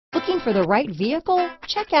Looking for the right vehicle?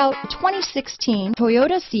 Check out 2016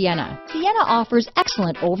 Toyota Sienna. Sienna offers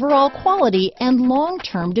excellent overall quality and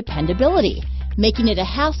long-term dependability, making it a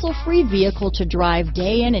hassle-free vehicle to drive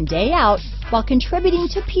day in and day out while contributing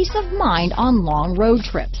to peace of mind on long road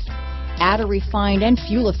trips. Add a refined and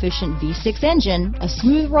fuel-efficient V6 engine, a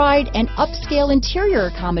smooth ride, and upscale interior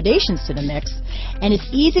accommodations to the mix, and it's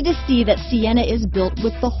easy to see that Sienna is built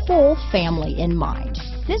with the whole family in mind.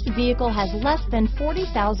 This vehicle has less than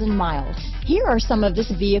 40,000 miles. Here are some of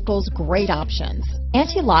this vehicle's great options: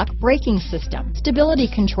 anti-lock braking system, stability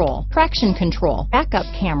control, traction control, backup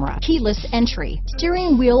camera, keyless entry,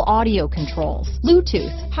 steering wheel audio controls,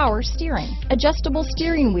 Bluetooth, power steering, adjustable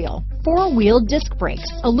steering wheel, four-wheel disc brakes,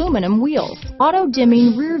 aluminum wheels,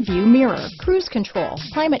 auto-dimming rear-view mirror, cruise control,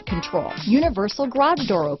 climate control, universal garage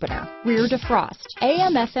door opener, rear defrost,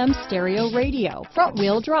 AM/FM stereo radio,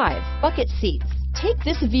 front-wheel drive, bucket seats. Take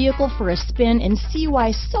this vehicle for a spin and see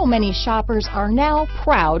why so many shoppers are now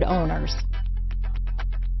proud owners.